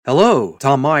Hello,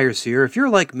 Tom Myers here. If you're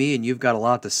like me and you've got a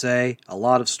lot to say, a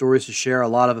lot of stories to share, a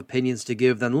lot of opinions to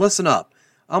give, then listen up.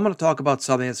 I'm going to talk about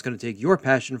something that's going to take your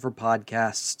passion for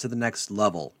podcasts to the next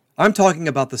level. I'm talking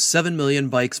about the 7 Million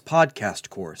Bikes podcast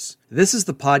course. This is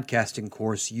the podcasting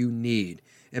course you need.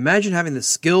 Imagine having the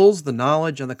skills, the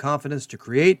knowledge, and the confidence to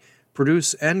create,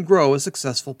 produce, and grow a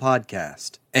successful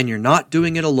podcast. And you're not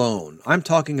doing it alone. I'm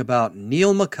talking about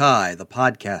Neil Mackay, the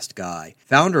podcast guy,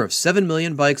 founder of 7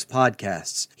 Million Bikes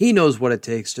Podcasts. He knows what it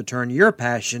takes to turn your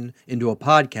passion into a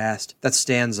podcast that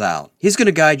stands out. He's going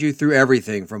to guide you through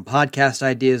everything from podcast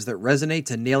ideas that resonate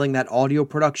to nailing that audio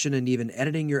production and even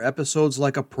editing your episodes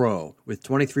like a pro. With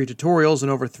 23 tutorials and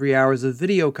over 3 hours of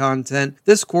video content,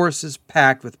 this course is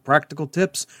packed with practical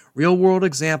tips, real-world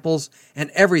examples, and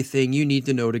everything you need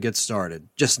to know to get started.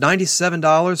 Just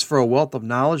 $97 for a wealth of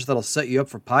knowledge that'll set you up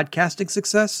for podcasting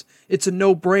success? It's a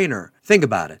no-brainer. Think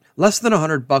about it. Less than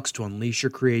 $100 to unleash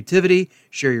your creativity,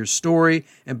 share your story,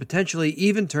 and potentially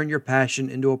even turn your passion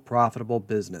into a profitable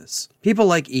business. People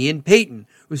like Ian Payton,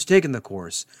 who's taken the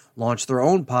course, launched their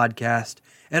own podcast,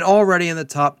 and already in the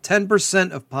top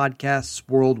 10% of podcasts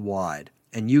worldwide.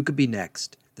 And you could be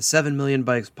next. The 7 Million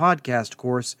Bikes podcast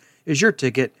course is your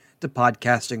ticket to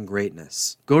podcasting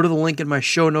greatness. Go to the link in my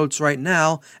show notes right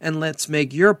now and let's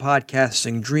make your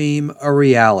podcasting dream a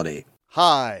reality.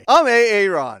 Hi, I'm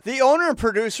Aaron, the owner and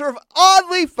producer of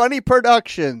Oddly Funny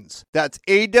Productions. That's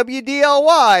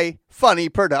AWDLY Funny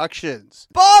Productions.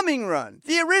 Bombing Run,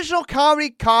 the original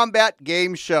comedy combat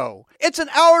game show. It's an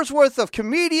hour's worth of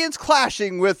comedians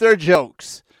clashing with their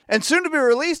jokes. And soon to be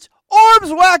released,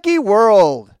 Orb's Wacky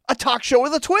World, a talk show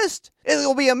with a twist. It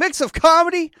will be a mix of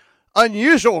comedy,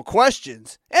 unusual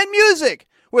questions, and music,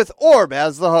 with Orb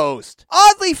as the host.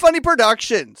 Oddly Funny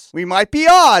Productions. We might be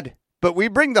odd, but we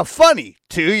bring the funny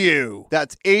to you.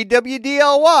 That's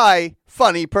AWDLY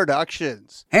Funny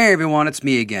Productions. Hey everyone, it's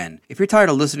me again. If you're tired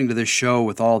of listening to this show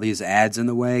with all these ads in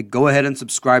the way, go ahead and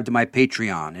subscribe to my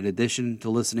Patreon. In addition to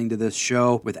listening to this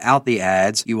show without the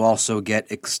ads, you also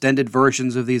get extended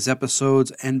versions of these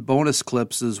episodes and bonus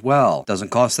clips as well. Doesn't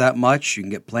cost that much. You can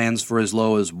get plans for as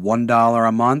low as $1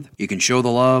 a month. You can show the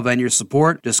love and your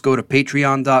support. Just go to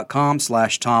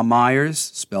patreon.com/Tom Myers,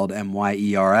 spelled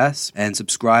M-Y-E-R-S, and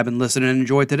subscribe and listen and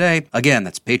enjoy today. Again,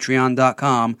 that's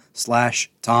patreon.com/Tom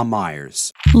Myers.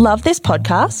 Love this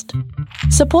podcast?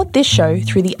 Support this show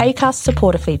through the Acast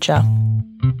supporter feature.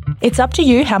 It's up to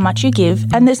you how much you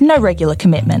give, and there's no regular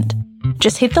commitment.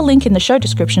 Just hit the link in the show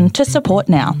description to support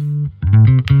now.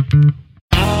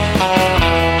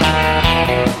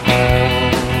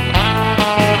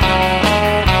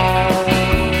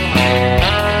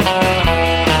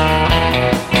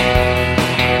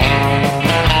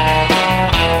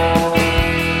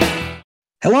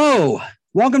 Hello!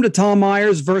 Welcome to Tom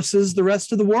Myers versus the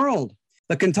rest of the world.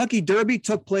 The Kentucky Derby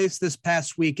took place this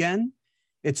past weekend.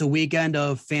 It's a weekend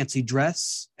of fancy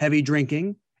dress, heavy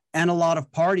drinking, and a lot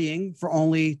of partying for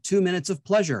only 2 minutes of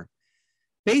pleasure.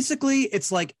 Basically,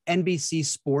 it's like NBC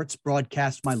Sports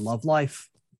broadcast my love life.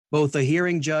 Both a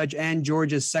hearing judge and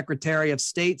Georgia's Secretary of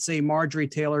State say Marjorie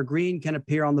Taylor Greene can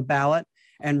appear on the ballot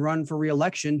and run for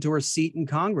re-election to her seat in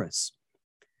Congress.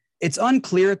 It's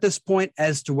unclear at this point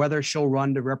as to whether she'll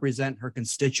run to represent her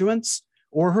constituents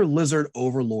or her lizard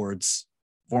overlords.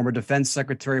 Former Defense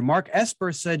Secretary Mark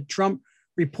Esper said Trump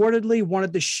reportedly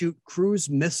wanted to shoot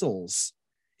cruise missiles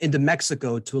into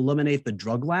Mexico to eliminate the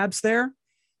drug labs there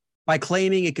by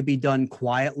claiming it could be done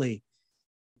quietly.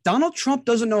 Donald Trump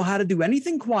doesn't know how to do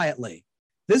anything quietly.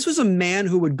 This was a man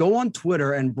who would go on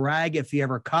Twitter and brag if he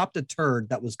ever copped a turd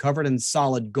that was covered in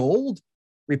solid gold.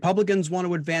 Republicans want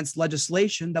to advance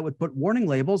legislation that would put warning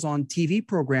labels on TV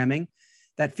programming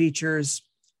that features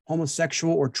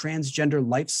homosexual or transgender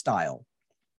lifestyle.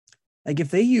 Like if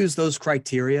they use those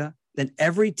criteria, then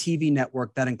every TV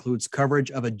network that includes coverage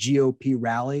of a GOP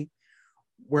rally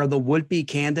where the would-be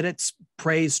candidates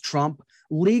praise Trump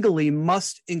legally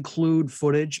must include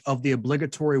footage of the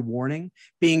obligatory warning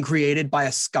being created by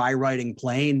a skywriting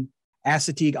plane.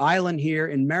 Assateague Island here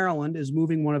in Maryland is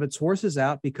moving one of its horses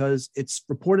out because it's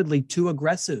reportedly too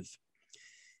aggressive.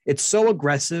 It's so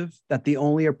aggressive that the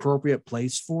only appropriate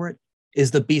place for it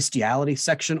is the bestiality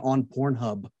section on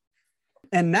Pornhub.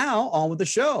 And now on with the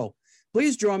show.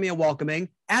 Please join me in welcoming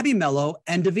Abby Mello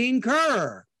and Davine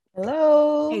Kerr.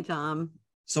 Hello. Hey, Tom.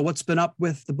 So what's been up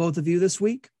with the both of you this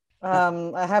week?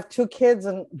 I have 2 kids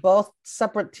and both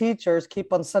separate teachers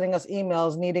keep on sending us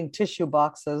emails needing tissue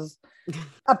boxes.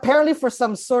 Apparently for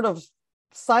some sort of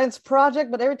science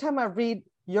project, but every time I read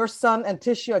your son and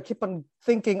tissue, I keep on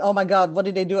thinking, oh my God, what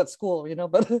did they do at school? You know,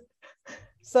 but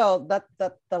So that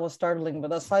was startling.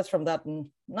 But aside from that,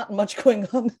 not much going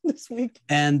on this week.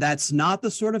 And that's not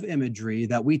the sort of imagery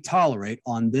that we tolerate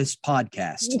on this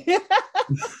podcast.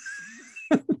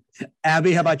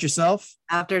 Abby, how about yourself?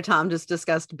 After Tom just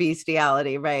discussed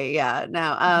bestiality, right? Yeah.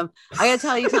 Now, I gotta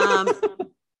tell you, Tom,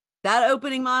 that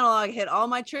opening monologue hit all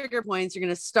my trigger points. You're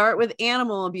going to start with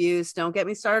animal abuse. Don't get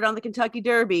me started on the Kentucky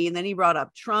Derby. And then he brought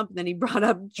up Trump. And then he brought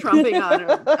up trumping on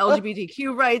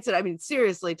LGBTQ rights. And I mean,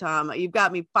 seriously, Tom, you've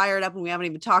got me fired up and we haven't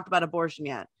even talked about abortion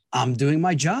yet. I'm doing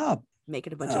my job.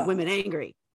 Making a bunch of women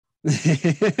angry.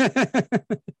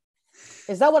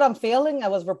 Is that what I'm feeling? I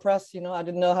was repressed. I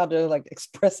didn't know how to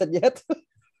express it yet.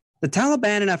 The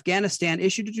Taliban in Afghanistan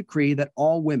issued a decree that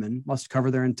all women must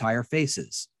cover their entire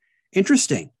faces.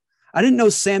 Interesting. I didn't know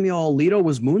Samuel Alito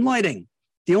was moonlighting.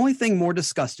 The only thing more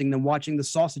disgusting than watching the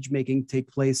sausage making take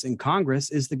place in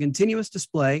Congress is the continuous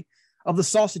display of the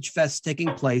sausage fest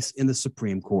taking place in the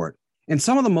Supreme Court. In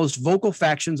some of the most vocal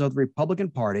factions of the Republican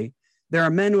Party, there are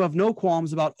men who have no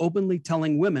qualms about openly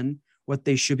telling women what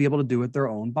they should be able to do with their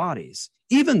own bodies,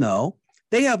 even though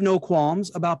they have no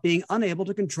qualms about being unable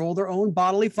to control their own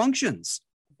bodily functions.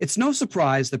 It's no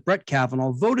surprise that Brett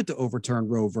Kavanaugh voted to overturn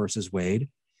Roe versus Wade,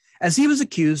 as he was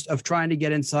accused of trying to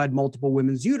get inside multiple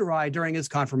women's uteri during his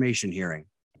confirmation hearing.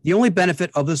 The only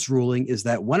benefit of this ruling is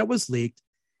that when it was leaked,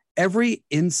 every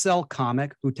incel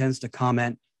comic who tends to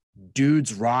comment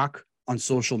 "dudes rock" on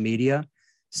social media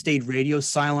stayed radio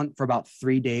silent for about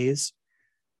 3 days,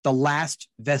 the last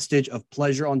vestige of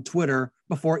pleasure on Twitter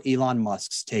before Elon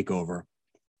Musk's takeover.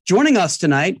 Joining us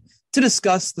tonight to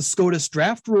discuss the SCOTUS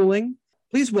draft ruling,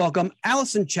 please welcome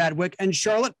Allison Chadwick and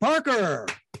Charlotte Parker.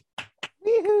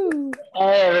 Woo-hoo.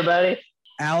 Hey, everybody.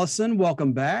 Allison,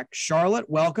 welcome back. Charlotte,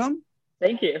 welcome.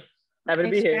 Thank you. Happy to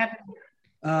be here.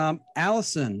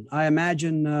 Allison, I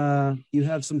imagine you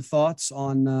have some thoughts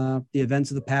on the events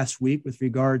of the past week with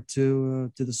regard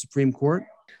to the Supreme Court.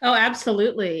 Oh,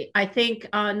 absolutely. I think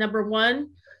number one,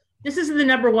 this isn't the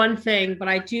number one thing, but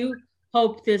I do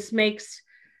hope this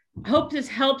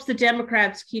helps the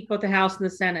Democrats keep both the House and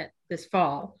the Senate this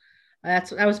fall.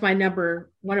 That was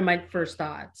one of my first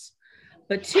thoughts.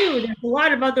 But two, there's a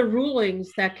lot of other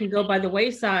rulings that can go by the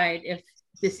wayside if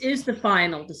this is the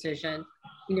final decision.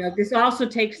 This also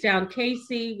takes down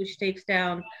Casey, which takes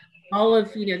down all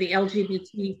of, the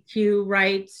LGBTQ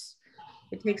rights.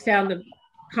 It takes down the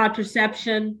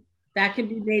contraception. That can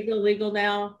be made illegal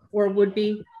now, or would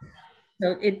be.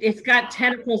 So it's got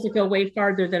tentacles that go way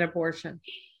farther than abortion.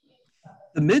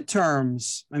 The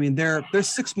midterms, they're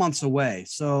 6 months away.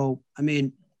 So,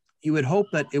 you would hope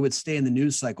that it would stay in the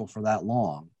news cycle for that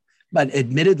long. But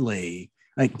admittedly,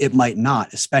 it might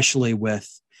not, especially with,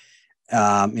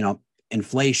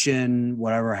 inflation,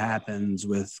 whatever happens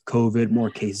with COVID,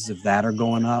 more cases of that are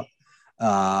going up.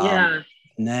 And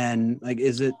then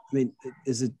is it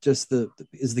just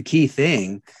is the key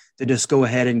thing to just go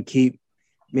ahead and keep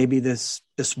maybe this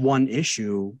one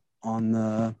issue on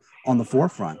the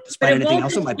forefront, despite anything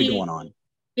else that might be going on?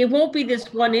 It won't be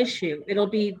this one issue. It'll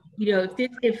be,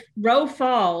 if Roe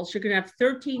falls, you're going to have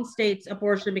 13 states,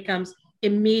 abortion becomes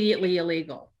immediately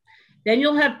illegal. Then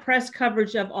you'll have press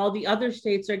coverage of all the other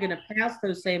states that are going to pass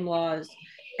those same laws.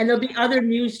 And there'll be other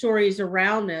news stories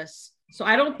around this. So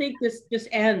I don't think this just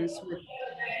ends with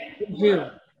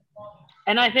June.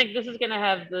 And I think this is going to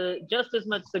have just as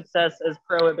much success as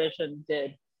prohibition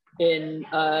did in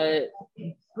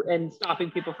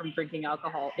stopping people from drinking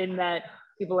alcohol, in that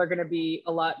people are going to be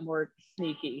a lot more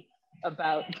sneaky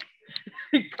about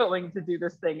going to do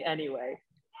this thing anyway,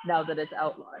 now that it's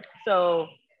outlawed. So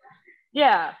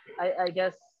yeah, I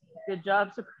guess good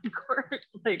job, Supreme Court.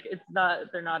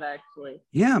 They're not actually.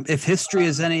 Yeah, if history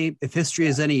is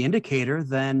any indicator,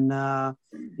 then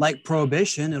like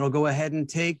prohibition, it'll go ahead and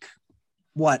take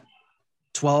what,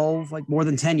 12, more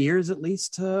than 10 years at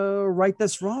least to right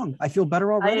this wrong. I feel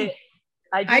better already.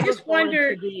 I just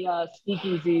wonder the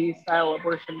speakeasy style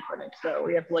abortion clinic, so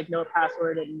we have to know a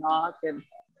password and knock, and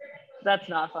that's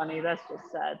not funny. That's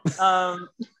just sad.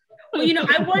 Well,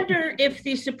 I wonder if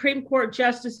the Supreme Court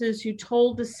justices who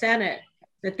told the Senate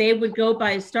that they would go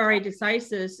by stare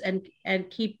decisis and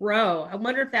keep Roe, I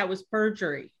wonder if that was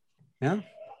perjury. Yeah,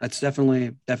 that's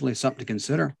definitely something to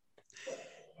consider.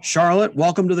 Charlotte,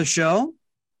 welcome to the show.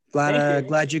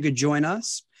 Glad you could join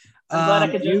us. I'm glad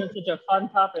I could join such a fun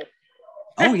topic.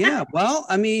 Oh yeah, well,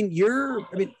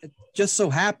 it just so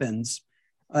happens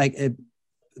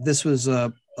this was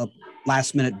a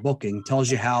last minute booking.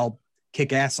 Tells you how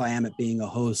kick-ass I am at being a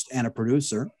host and a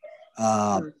producer.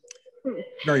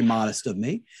 Very modest of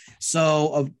me.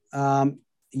 So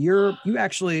you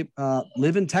actually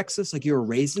live in Texas, you were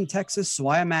raised in Texas. So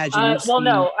I imagine.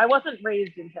 No, I wasn't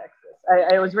raised in Texas.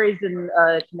 I was raised in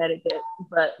Connecticut,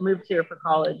 but moved here for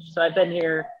college. So I've been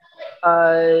here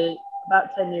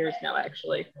about 10 years now,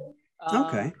 actually.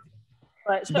 Okay.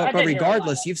 But But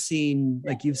regardless, you've seen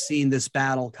this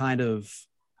battle kind of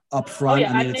up front.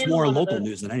 yeah, I mean, it's more local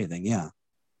news than anything. Yeah.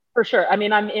 For sure. I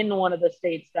mean, I'm in one of the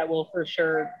states that will for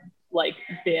sure like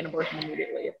ban abortion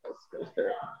immediately if this goes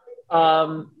through.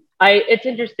 It's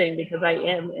interesting because I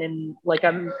am in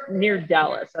I'm near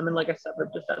Dallas. I'm in like a suburb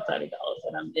just outside of Dallas,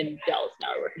 and I'm in Dallas now.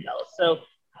 I work in Dallas, so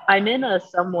I'm in a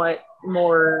somewhat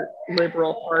more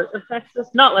liberal part of Texas.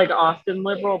 Not like Austin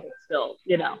liberal, but still,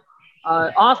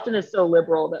 Austin is so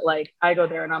liberal that like I go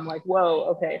there and I'm like,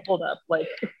 whoa, okay, hold up, like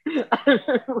I'm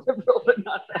liberal but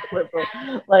not that liberal.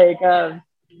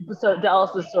 So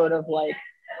Dallas is sort of like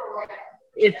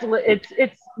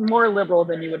it's more liberal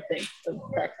than you would think of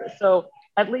Texas. So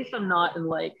at least I'm not in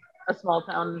like a small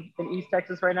town in East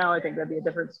Texas right now. I think that'd be a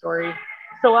different story.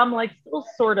 So I'm like still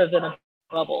sort of in a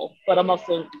bubble, but I'm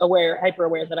also hyper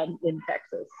aware that I'm in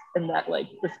Texas and that like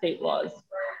the state laws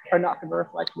are not going to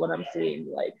reflect what I'm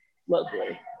seeing like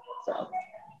locally. So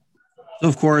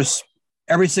of course,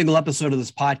 every single episode of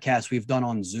this podcast we've done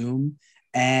on Zoom.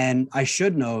 And I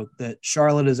should note that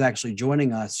Charlotte is actually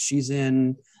joining us. She's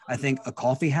in, I think, a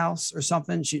coffee house or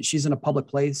something. She's in a public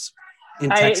place in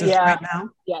Texas right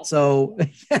now. Yeah. So,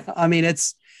 I mean,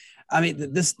 this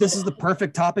is the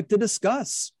perfect topic to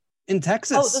discuss in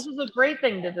Texas. Oh, this is a great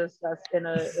thing to discuss in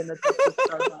a Texas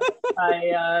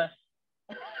Starbucks.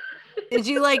 Did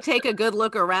you like take a good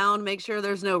look around, make sure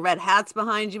there's no red hats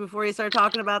behind you before you start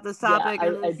talking about this topic?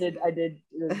 Yeah, I did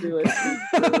do it.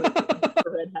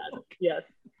 Red hat. Yes.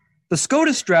 The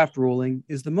SCOTUS draft ruling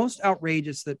is the most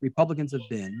outrageous that Republicans have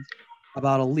been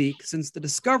about a leak since the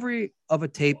discovery of a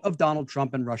tape of Donald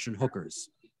Trump and Russian hookers.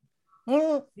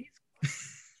 In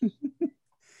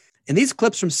these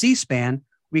clips from C-SPAN,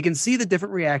 we can see the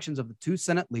different reactions of the two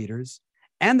Senate leaders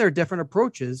and their different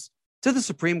approaches to the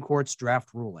Supreme Court's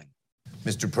draft ruling.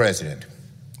 Mr. President,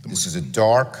 this is a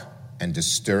dark and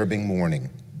disturbing morning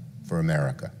for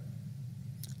America.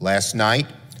 Last night,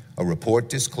 a report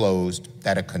disclosed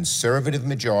that a conservative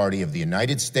majority of the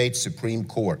United States Supreme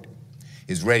Court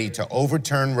is ready to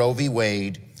overturn Roe v.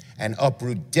 Wade and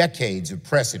uproot decades of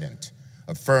precedent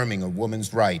affirming a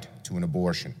woman's right to an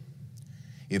abortion.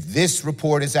 If this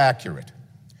report is accurate,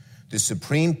 the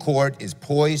Supreme Court is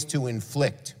poised to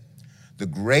inflict the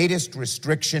greatest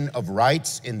restriction of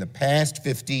rights in the past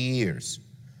 50 years,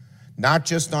 not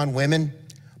just on women,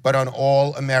 but on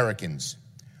all Americans.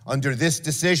 Under this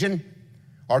decision,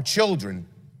 our children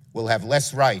will have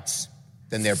less rights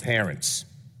than their parents.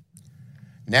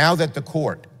 Now that the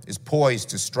court is poised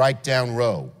to strike down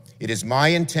Roe, it is my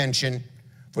intention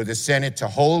for the Senate to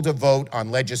hold a vote on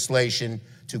legislation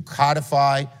to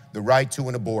codify the right to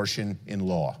an abortion in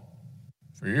law.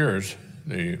 For years,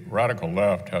 the radical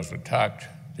left has attacked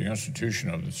the institution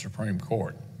of the Supreme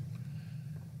Court.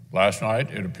 Last night,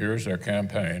 it appears their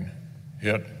campaign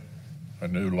hit a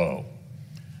new low.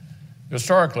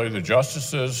 Historically, the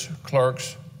justices,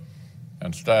 clerks,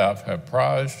 and staff have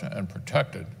prized and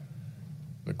protected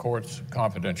the court's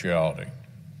confidentiality.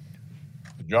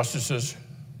 The justices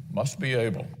must be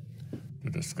able to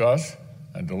discuss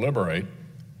and deliberate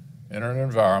in an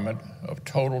environment of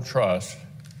total trust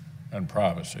and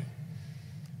privacy.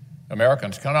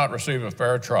 Americans cannot receive a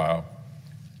fair trial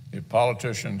if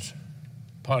politicians,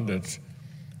 pundits,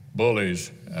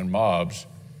 bullies, and mobs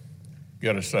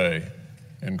get a say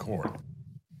in court.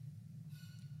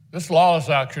 This lawless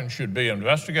action should be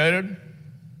investigated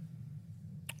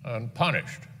and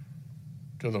punished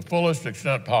to the fullest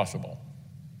extent possible.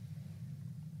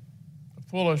 The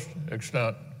fullest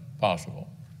extent possible.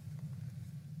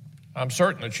 I'm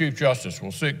certain the Chief Justice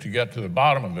will seek to get to the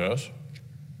bottom of this.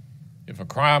 If a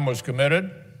crime was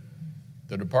committed,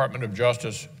 the Department of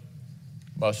Justice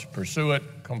must pursue it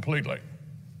completely.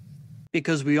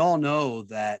 Because we all know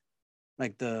that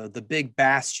like the big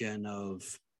bastion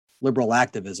of liberal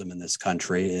activism in this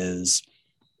country is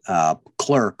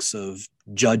clerks of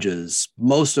judges,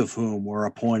 most of whom were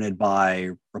appointed by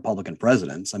Republican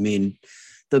presidents. I mean,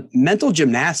 the mental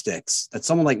gymnastics that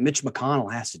someone like Mitch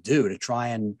McConnell has to do to try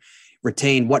and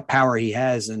retain what power he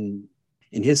has and,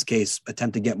 in his case,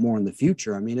 attempt to get more in the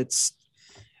future. I mean, it's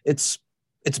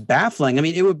baffling. I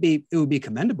mean, it would be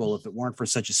commendable if it weren't for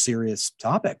such a serious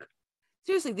topic.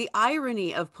 Seriously, the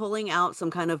irony of pulling out some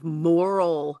kind of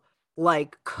moral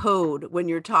like code when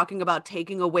you're talking about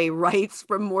taking away rights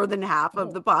from more than half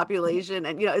of the population.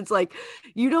 And, it's like,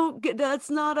 you don't get, that's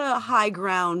not a high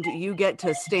ground you get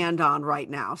to stand on right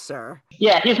now, sir.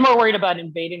 Yeah, he's more worried about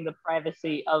invading the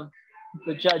privacy of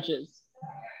the judges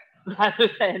rather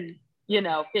than,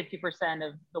 50%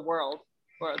 of the world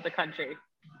or the country.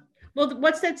 Well,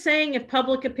 what's that saying? If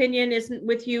public opinion isn't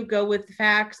with you, go with the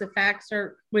facts. If facts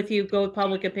are with you, go with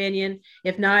public opinion.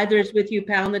 If neither is with you,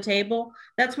 pound the table.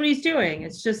 That's what he's doing.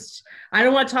 It's just, I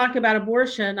don't want to talk about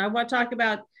abortion. I want to talk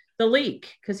about the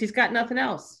leak because he's got nothing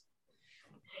else.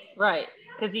 Right.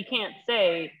 Because he can't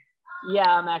say, yeah,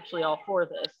 I'm actually all for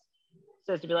this.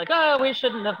 So to be like, oh, we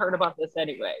shouldn't have heard about this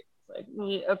anyway. It's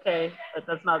like, okay, but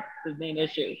that's not the main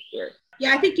issue here.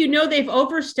 Yeah, I think they've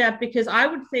overstepped, because I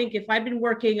would think if I've been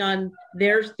working on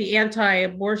the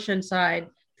anti-abortion side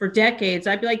for decades,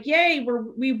 I'd be like, yay,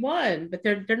 we won. But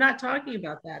they're not talking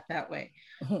about that way.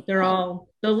 They're all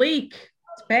the leak.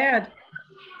 It's bad.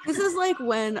 This is like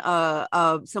when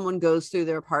someone goes through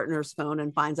their partner's phone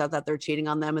and finds out that they're cheating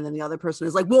on them, and then the other person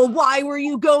is like, well, why were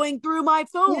you going through my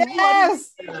phone?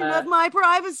 Yes! What is of my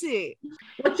privacy?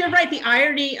 But you're right. The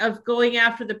irony of going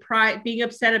after being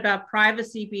upset about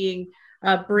privacy being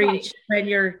breached when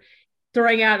you're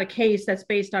throwing out a case that's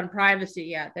based on privacy.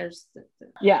 Yeah,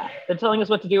 they're telling us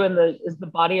what to do is the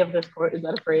body of this court. Is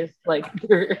that a phrase? Like,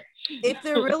 if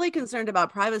they're really concerned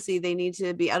about privacy, they need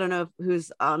to be, I don't know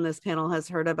who's on this panel has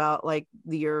heard about like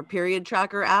your period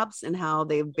tracker apps and how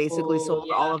they've basically sold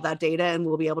all of that data, and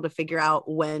we'll be able to figure out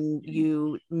when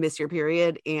you miss your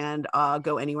period and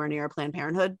go anywhere near a Planned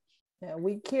Parenthood. Yeah,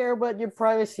 we care about your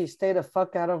privacy. Stay the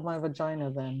fuck out of my vagina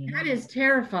then. That is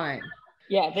terrifying.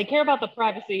 Yeah, they care about the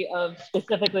privacy of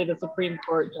specifically the Supreme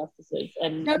Court justices.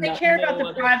 And no, they care about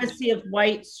the privacy of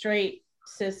white, straight,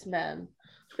 cis men.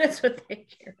 That's what they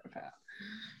care about.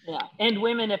 Yeah, and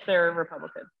women if they're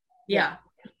Republican. Yeah.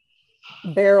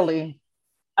 Barely.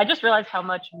 I just realized how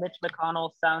much Mitch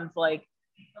McConnell sounds like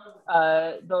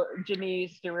the Jimmy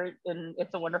Stewart in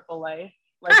It's a Wonderful Life.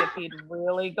 Like if he'd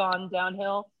really gone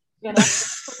downhill, you know?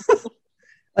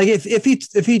 Like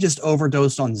if he just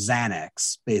overdosed on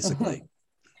Xanax, basically.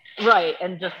 Right,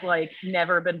 and just like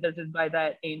never been visited by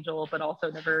that angel, but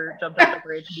also never jumped off the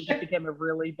bridge. He just became a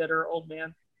really bitter old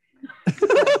man.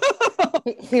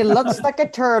 He looks like a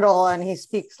turtle and he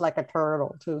speaks like a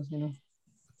turtle too. You know?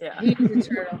 Yeah, he's a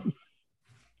turtle.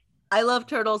 I love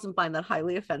turtles and find that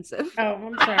highly offensive. Oh,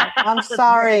 I'm sorry. I'm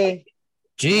sorry.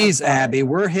 Jeez, Abby,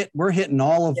 we're hitting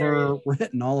all of our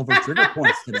trigger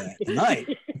points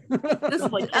tonight.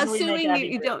 Just like, assuming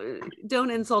you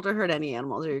don't insult or hurt any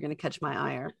animals, or you're going to catch my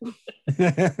ire.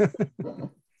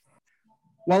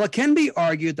 While it can be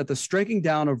argued that the striking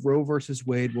down of Roe versus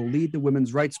Wade will lead to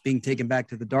women's rights being taken back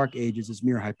to the Dark Ages as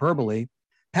mere hyperbole,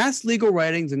 past legal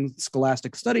writings and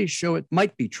scholastic studies show it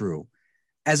might be true,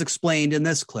 as explained in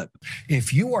this clip.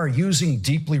 If you are using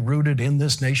deeply rooted in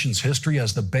this nation's history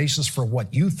as the basis for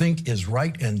what you think is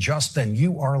right and just, then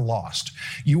you are lost.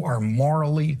 You are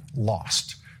morally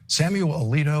lost. Samuel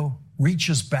Alito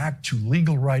reaches back to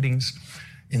legal writings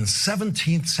in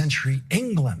 17th century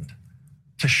England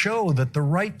to show that the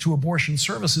right to abortion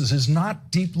services is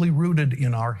not deeply rooted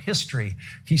in our history.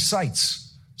 He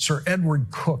cites Sir Edward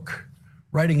Coke,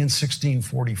 writing in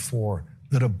 1644,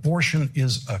 that abortion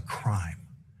is a crime.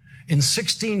 In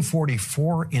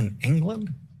 1644 in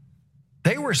England,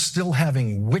 they were still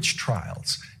having witch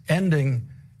trials, ending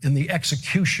in the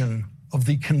execution of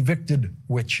the convicted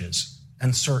witches.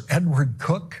 And Sir Edward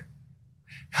Coke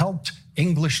helped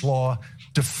English law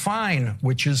define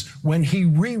witches when he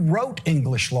rewrote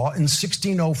English law in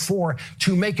 1604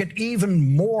 to make it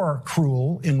even more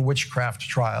cruel in witchcraft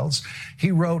trials.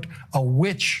 He wrote, "A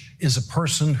witch is a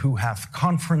person who hath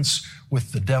conference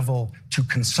with the devil to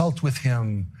consult with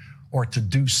him or to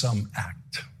do some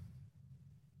act."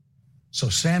 So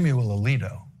Samuel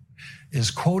Alito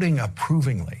is quoting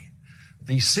approvingly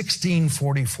the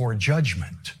 1644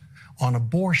 judgment on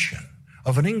abortion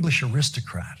of an English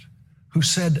aristocrat who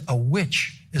said a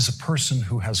witch is a person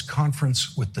who has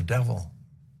conference with the devil.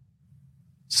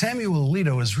 Samuel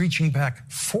Alito is reaching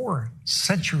back 4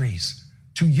 centuries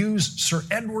to use Sir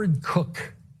Edward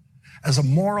Coke as a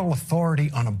moral authority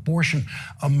on abortion,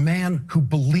 a man who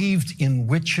believed in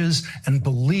witches and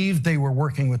believed they were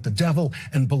working with the devil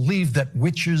and believed that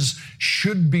witches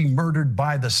should be murdered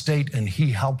by the state, and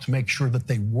he helped make sure that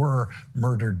they were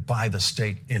murdered by the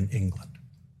state in England.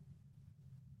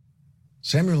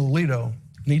 Samuel Alito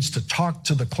needs to talk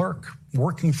to the clerk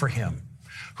working for him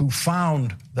who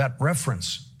found that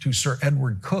reference to Sir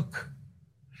Edward Coke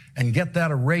and get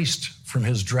that erased from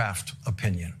his draft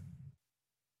opinion.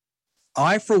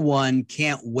 I, for one,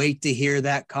 can't wait to hear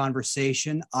that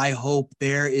conversation. I hope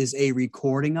there is a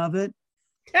recording of it.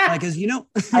 Because,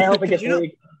 I hope it gets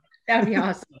leaked. That'd be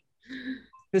awesome.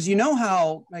 Because you know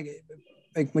how, like,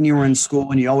 like when you were in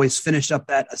school and you always finished up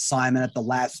that assignment at the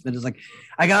last minute. It's like,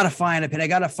 I got to find a pin. I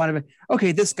got to find a pin.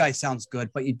 Okay, this guy sounds good,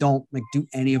 but you don't like do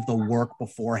any of the work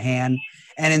beforehand.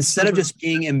 And instead of just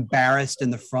being embarrassed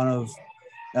in the front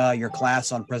of your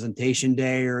class on presentation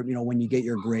day, or, you know, when you get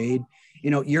your grade, you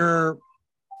know, your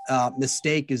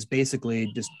mistake is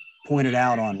basically just pointed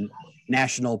out on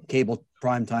national cable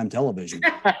primetime television.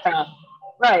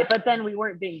 Right. But then we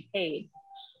weren't being paid.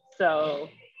 So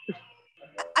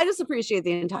I just appreciate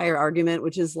the entire argument,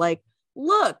 which is like,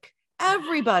 look,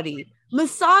 everybody,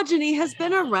 misogyny has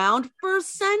been around for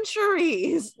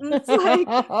centuries. It's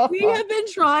like, we have been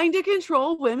trying to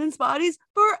control women's bodies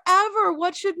forever.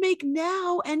 What should make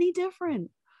now any different?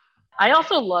 I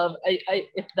also love,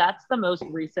 if that's the most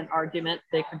recent argument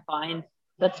they can find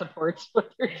that supports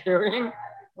what they're doing,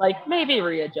 like maybe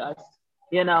readjust,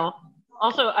 you know?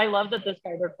 Also, I love that this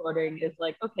guy they're quoting is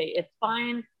like, okay, it's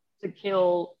fine to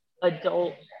kill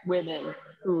adult women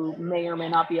who may or may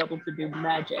not be able to do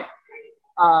magic,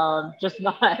 just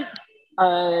not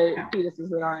fetuses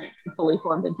that aren't fully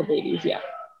formed into babies yet.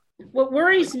 What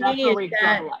worries me is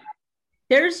that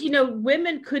there's, you know,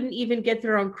 women couldn't even get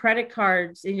their own credit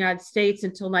cards in the United States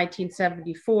until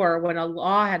 1974 when a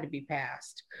law had to be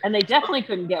passed. And they definitely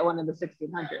couldn't get one in the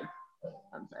 1600s.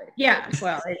 I'm sorry. Yeah,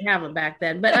 well, they didn't have them back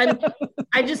then. But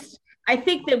I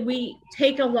think that we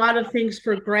take a lot of things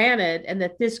for granted, and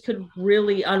that this could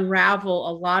really unravel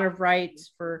a lot of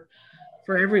rights for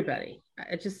everybody.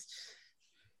 I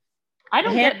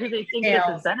don't get who they think this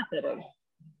is benefiting.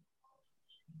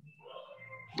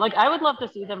 Like, I would love to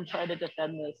see them try to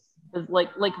defend this. Because,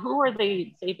 like, who are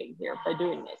they saving here by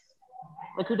doing this?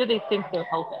 Like, who do they think they're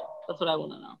helping? That's what I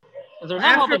want to know. Because they're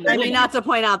not helping. I mean, not to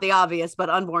point out the obvious, but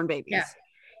unborn babies.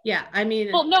 Yeah. I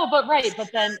mean, well, no, but right. But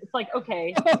then it's like,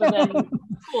 okay, so then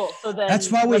cool. So then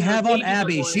that's why we have on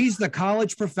Abby. She's the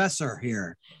college professor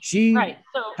here. She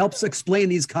helps explain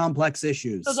these complex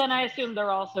issues. So then I assume they're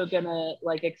also gonna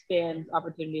like expand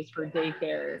opportunities for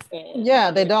daycare. Yeah,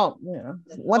 they don't. You know,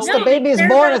 once the baby is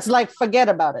born, it's like forget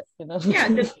about it. You know. Yeah,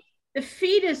 the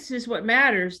fetus is what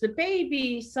matters. The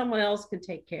baby, someone else can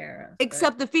take care of.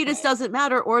 Except the fetus doesn't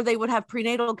matter, or they would have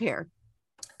prenatal care.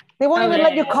 They won't even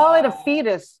let you call it a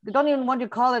fetus. They don't even want you to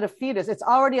call it a fetus. It's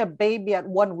already a baby at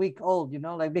 1 week old, you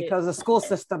know, like because the school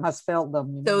system has failed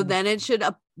them. You know? So then it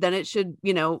should,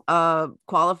 you know,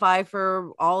 qualify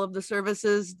for all of the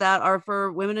services that are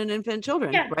for women and infant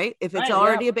children, right? If it's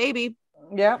already a baby.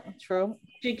 Yeah, true.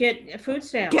 You get food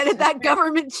stamps. Get it, that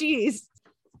government cheese.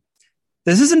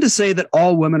 This isn't to say that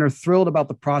all women are thrilled about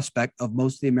the prospect of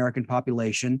most of the American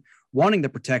population wanting the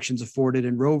protections afforded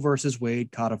in Roe versus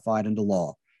Wade codified into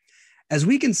law. As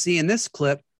we can see in this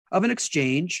clip of an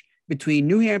exchange between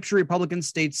New Hampshire Republican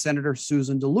State Senator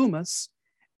Susan DeLumas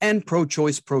and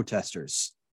pro-choice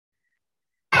protesters.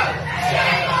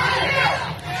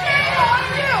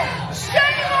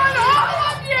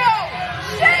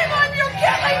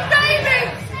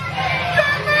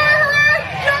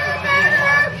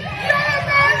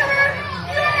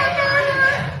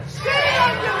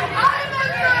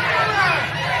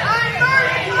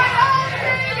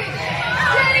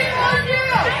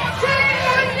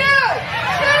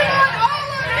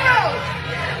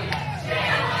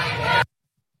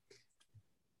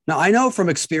 Now, I know from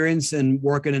experience in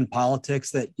working in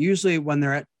politics that usually when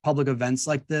they're at public events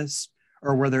like this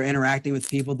or where they're interacting with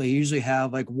people, they usually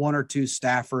have like 1 or 2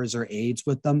 staffers or aides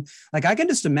with them. Like I can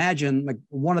just imagine like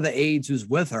one of the aides who's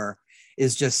with her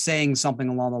is just saying something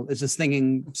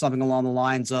thinking something along the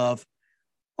lines of,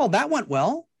 "Oh, that went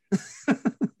well."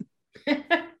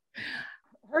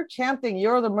 Her chanting,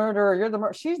 "You're the murderer, you're the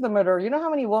murderer." She's the murderer. You know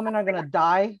how many women are going to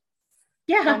die?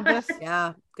 From this?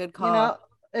 Yeah, good call. You know,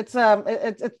 it's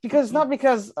because it's not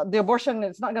because the abortion,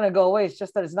 it's not going to go away. It's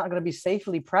just that it's not going to be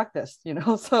safely practiced, you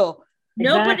know? So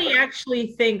nobody actually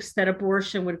thinks that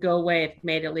abortion would go away if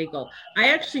made illegal. I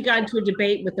actually got into a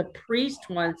debate with a priest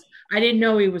once. I didn't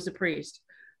know he was a priest.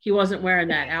 He wasn't wearing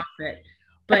that outfit.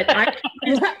 But I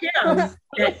convinced him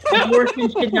that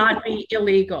abortion should not be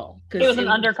illegal. He was an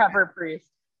undercover priest.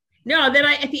 No, then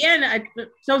at the end, I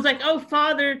was like, "Oh,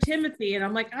 Father Timothy," and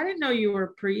I'm like, "I didn't know you were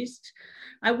a priest.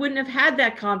 I wouldn't have had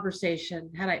that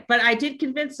conversation had I." But I did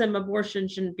convince him abortion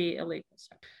shouldn't be illegal.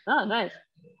 So. Oh, nice,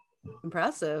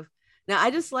 impressive. Now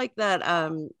I just like that.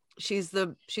 She's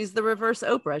the reverse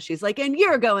Oprah. She's like, "And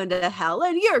you're going to hell,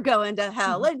 and you're going to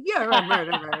hell, and you're a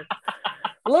murderer."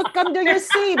 Look under your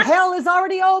seat. Hell is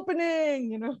already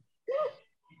opening. You know.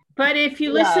 But if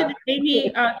you listen to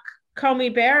Amy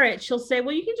Comey Barrett, she'll say,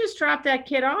 "Well, you can just drop that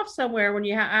kid off somewhere when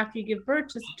you after you give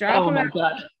birth. Just drop him." Oh my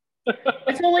God.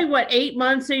 It's only 9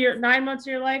 months of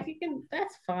your life. You can.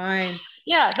 That's fine.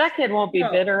 Yeah, that kid won't be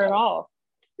bitter at all.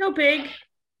 No big.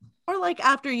 Or like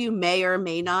after you may or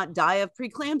may not die of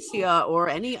preeclampsia or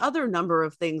any other number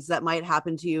of things that might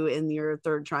happen to you in your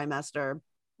third trimester.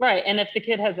 Right. And if the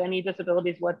kid has any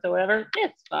disabilities whatsoever,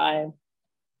 it's fine.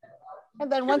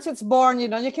 And then once it's born,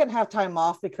 you can't have time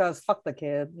off because fuck the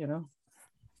kid,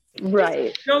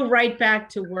 Right. Go right back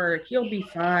to work. You'll be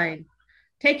fine.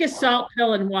 Take a salt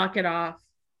pill and walk it off.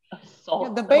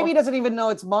 The baby doesn't even know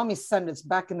it's mommy's son. It's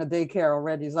back in the daycare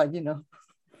already. He's like,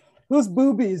 whose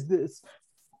boobie is this?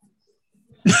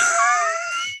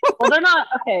 Well, they're not,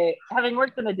 okay, having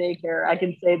worked in a daycare, I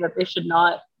can say that they should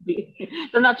not be,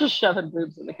 they're not just shoving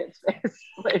boobs in the kid's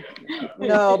face.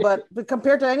 No, but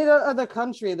compared to any other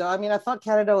country, though, I mean, I thought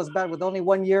Canada was bad with only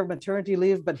 1 year of maternity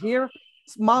leave, but here,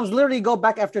 moms literally go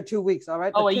back after 2 weeks, all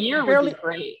right? Oh, a year would be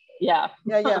great. Yeah.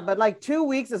 Yeah, but like 2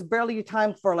 weeks is barely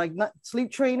time for like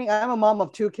sleep training. I'm a mom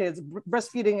of 2 kids,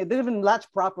 breastfeeding. It didn't even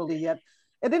latch properly yet.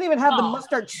 It didn't even have the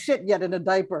mustard shit yet in the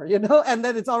diaper, and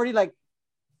then it's already like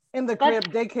in the crib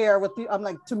daycare with I'm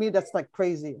like, to me, that's like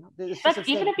crazy.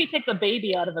 Even if you take the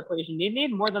baby out of the equation, you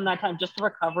need more than that time just to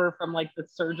recover from like the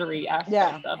surgery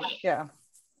aspect of it. Yeah.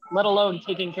 Let alone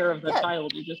taking care of the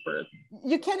child you just birthed.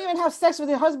 You can't even have sex with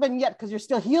your husband yet because you're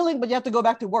still healing, but you have to go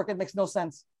back to work. It makes no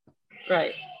sense.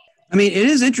 Right. I mean, it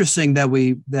is interesting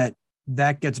that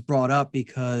that gets brought up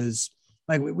because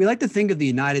like we like to think of the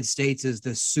United States as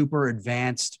this super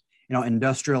advanced,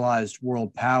 industrialized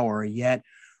world power, yet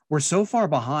we're so far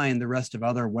behind the rest of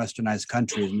other westernized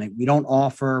countries. I mean, we don't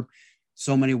offer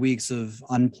so many weeks of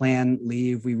unplanned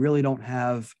leave. We really don't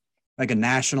have like a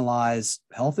nationalized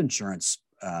health insurance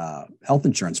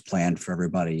plan for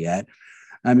everybody yet.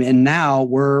 I mean, and now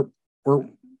we're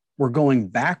going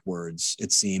backwards,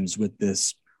 it seems, with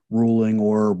this ruling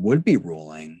or would be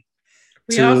ruling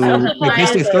to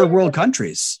basically third world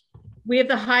countries. We have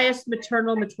the highest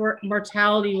maternal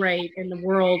mortality rate in the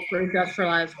world for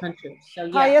industrialized countries.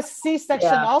 So highest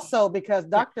C-section also because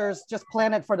doctors just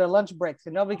plan it for their lunch breaks,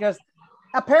 because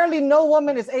apparently no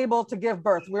woman is able to give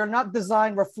birth. We're not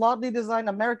designed, we're flawedly designed.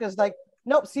 America's like,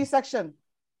 nope, C-section.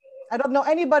 I don't know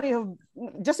anybody who,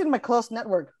 just in my close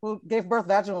network, who gave birth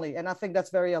vaginally. And I think that's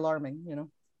very alarming,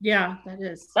 Yeah, that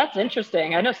is. That's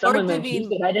interesting. I know someone that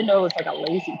used it. I didn't know it was like a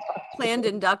lazy touch. Planned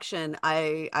induction,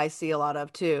 I see a lot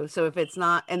of too. So if it's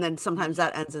not, and then sometimes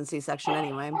that ends in C-section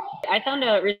anyway. I found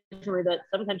out recently that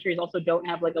some countries also don't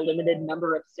have like a limited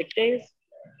number of sick days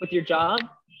with your job.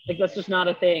 Like that's just not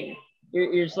a thing.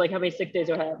 You're just like, how many sick days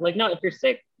do I have? Like, no, if you're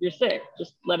sick, you're sick.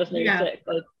 Just let us know you're sick.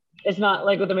 Like, it's not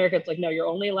like with America. It's like, no, you're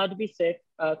only allowed to be sick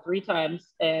 3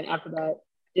 times, and after that,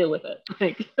 deal with it.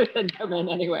 Like, and come in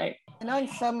anyway. In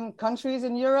some countries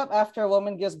in Europe, after a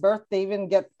woman gives birth, they even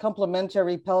get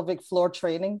complimentary pelvic floor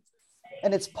training,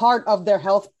 and it's part of their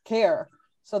health care,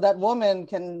 so that woman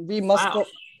can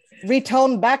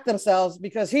retone back themselves.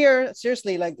 Because here,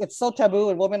 seriously, like it's so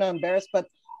taboo and women are embarrassed, but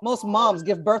most moms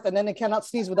give birth and then they cannot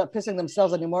sneeze without pissing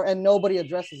themselves anymore, and nobody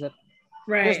addresses it.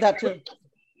 Right. There's that too.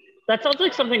 That sounds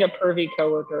like something a pervy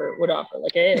coworker would offer.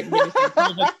 Like, hey, give me some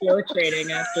pelvic floor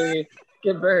training after you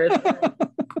give birth.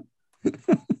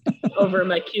 Over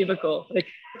my cubicle. Like,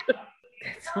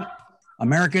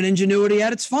 American ingenuity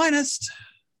at its finest.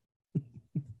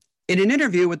 In an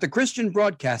interview with the Christian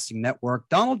Broadcasting Network,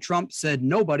 Donald Trump said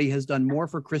nobody has done more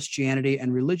for Christianity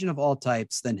and religion of all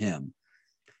types than him.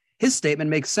 His statement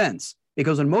makes sense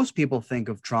because when most people think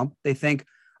of Trump, they think,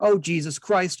 oh, Jesus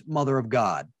Christ, Mother of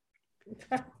God.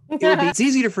 It's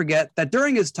easy to forget that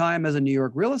during his time as a New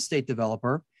York real estate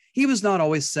developer, he was not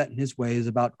always set in his ways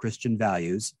about Christian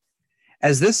values,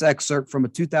 as this excerpt from a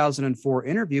 2004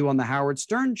 interview on the Howard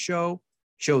Stern show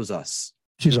shows us.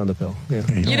 She's on the pill.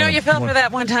 Yeah. You fell for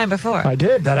that one time before. I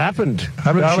did. That happened.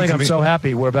 Darling, I'm so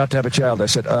happy. We're about to have a child. I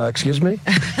said, excuse me?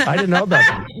 I didn't know about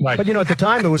that. Right. But, at the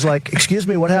time, it was like, excuse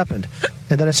me, what happened?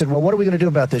 And then I said, well, what are we going to do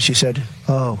about this? She said,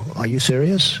 oh, are you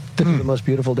serious? This is the most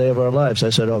beautiful day of our lives.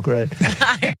 I said, oh, great.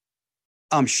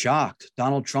 I'm shocked.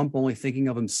 Donald Trump only thinking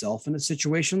of himself in a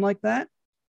situation like that?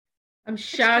 I'm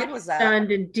shocked,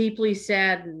 stunned, and deeply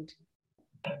saddened.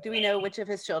 Do we know which of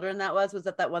his children that was? Was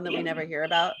that one that we never hear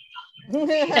about?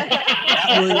 They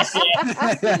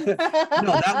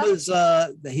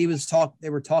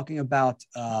were talking about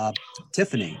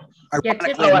Tiffany.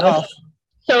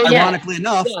 Ironically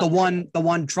enough, the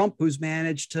one Trump who's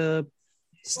managed to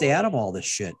stay out of all this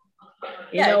shit.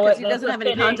 Yeah, because he doesn't have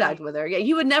any contact with her. Yeah,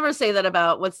 you would never say that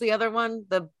about what's the other one?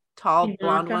 The tall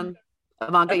blonde one?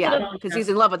 Ivanka, yeah, because he's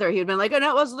in love with her. He'd been like, and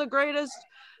that was the greatest.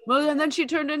 And then she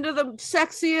turned into the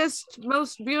sexiest,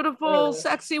 most beautiful,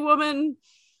 sexy woman.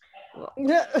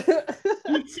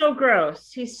 He's so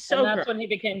gross. He's so gross. And that's when he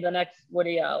became the next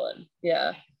Woody Allen.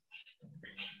 Yeah.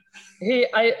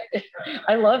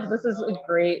 I love, this is a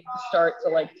great start to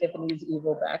like Tiffany's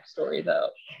evil backstory though.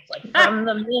 It's like from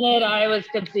the minute I was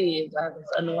conceived, I was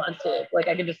unwanted. Like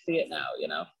I can just see it now, you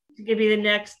know. To give you the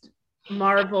next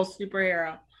Marvel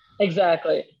superhero.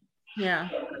 Exactly. Yeah.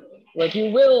 Like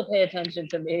you will pay attention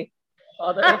to me,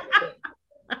 Father.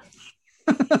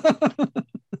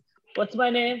 What's my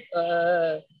name?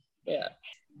 Yeah.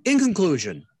 In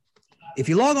conclusion, if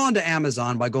you log on to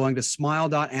Amazon by going to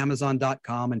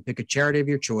smile.amazon.com and pick a charity of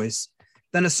your choice,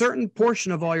 then a certain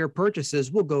portion of all your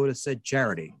purchases will go to said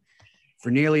charity.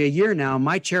 For nearly a year now,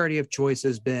 my charity of choice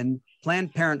has been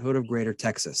Planned Parenthood of Greater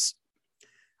Texas.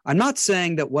 I'm not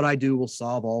saying that what I do will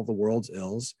solve all the world's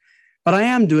ills, but I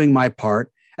am doing my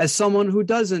part as someone who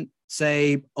doesn't,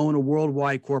 say, own a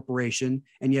worldwide corporation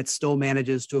and yet still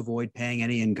manages to avoid paying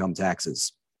any income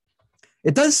taxes.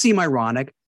 It does seem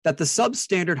ironic that the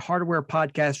substandard hardware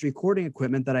podcast recording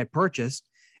equipment that I purchased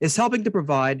is helping to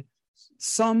provide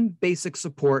some basic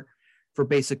support for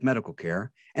basic medical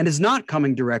care and is not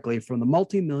coming directly from the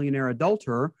multimillionaire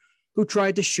adulterer who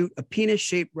tried to shoot a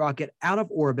penis-shaped rocket out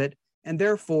of orbit and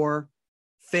therefore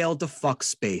failed to fuck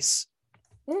space.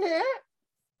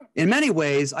 In many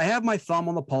ways, I have my thumb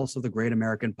on the pulse of the great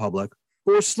American public,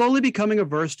 who are slowly becoming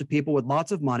averse to people with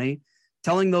lots of money,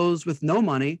 telling those with no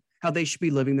money how they should be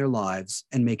living their lives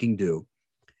and making do.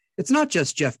 It's not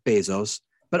just Jeff Bezos,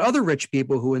 but other rich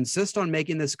people who insist on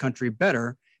making this country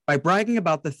better by bragging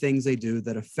about the things they do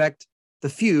that affect the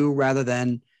few rather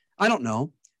than, I don't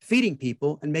know, feeding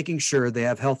people and making sure they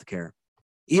have health care.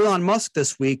 Elon Musk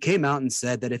this week came out and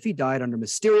said that if he died under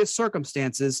mysterious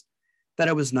circumstances, that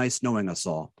it was nice knowing us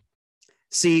all.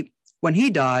 See, when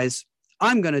he dies,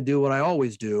 I'm going to do what I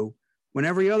always do when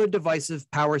every other divisive,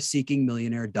 power-seeking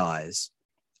millionaire dies.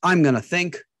 I'm going to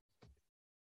think,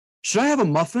 should I have a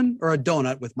muffin or a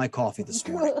donut with my coffee this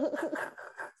morning?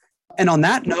 And on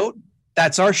that note,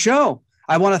 that's our show.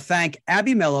 I want to thank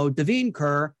Abby Mello, Davine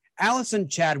Kerr, Allison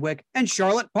Chadwick, and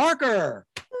Charlotte Parker.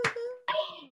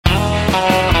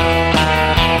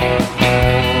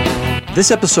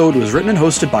 This episode was written and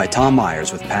hosted by Tom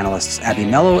Myers with panelists Abby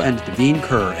Mello and Davine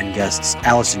Kerr and guests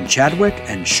Allison Chadwick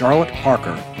and Charlotte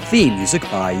Parker. Theme music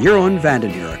by Jeroen van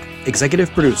den Burg. Executive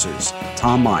producers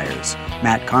Tom Myers,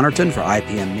 Matt Connerton for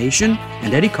IPM Nation,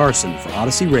 and Eddie Carson for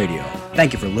Odyssey Radio.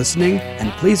 Thank you for listening,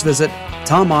 and please visit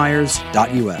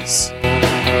tommyers.us.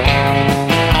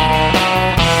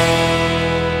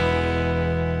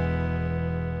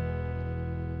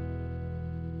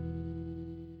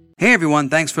 Hey everyone,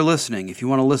 thanks for listening. If you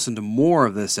want to listen to more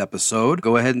of this episode,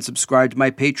 go ahead and subscribe to my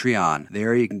Patreon.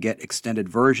 There you can get extended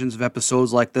versions of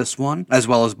episodes like this one, as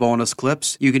well as bonus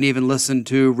clips. You can even listen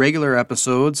to regular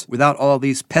episodes without all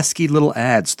these pesky little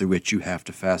ads through which you have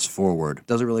to fast forward.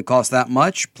 Doesn't really cost that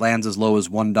much. Plans as low as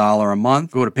 $1 a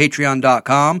month. Go to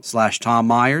patreon.com/Tom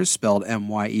Myers, spelled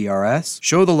M-Y-E-R-S.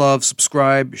 Show the love,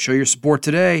 subscribe, show your support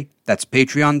today. That's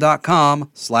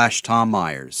patreon.com/Tom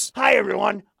Myers. Hi,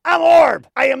 everyone. I'm Orb.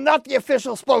 I am not the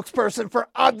official spokesperson for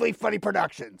Oddly Funny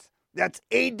Productions. That's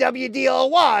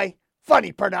AWDLY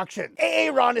Funny Productions.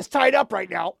 Aaron is tied up right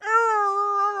now.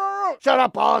 Shut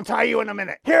up, I'll untie you in a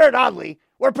minute. Here at Oddly,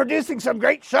 we're producing some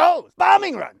great shows.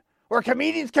 Bombing Run, where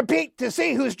comedians compete to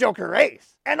see who's Joker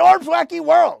Race. And Orb's Wacky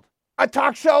World, a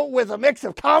talk show with a mix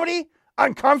of comedy,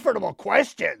 uncomfortable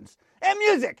questions, and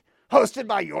music, hosted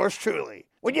by yours truly.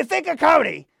 When you think of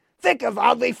comedy, think of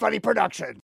Oddly Funny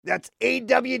Productions. That's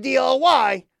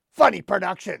AWDLY Funny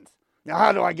Productions. Now,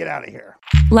 how do I get out of here?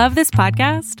 Love this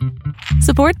podcast?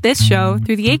 Support this show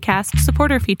through the Acast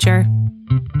supporter feature.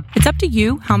 It's up to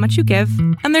you how much you give,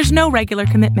 and there's no regular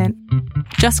commitment.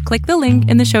 Just click the link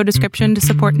in the show description to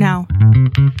support now.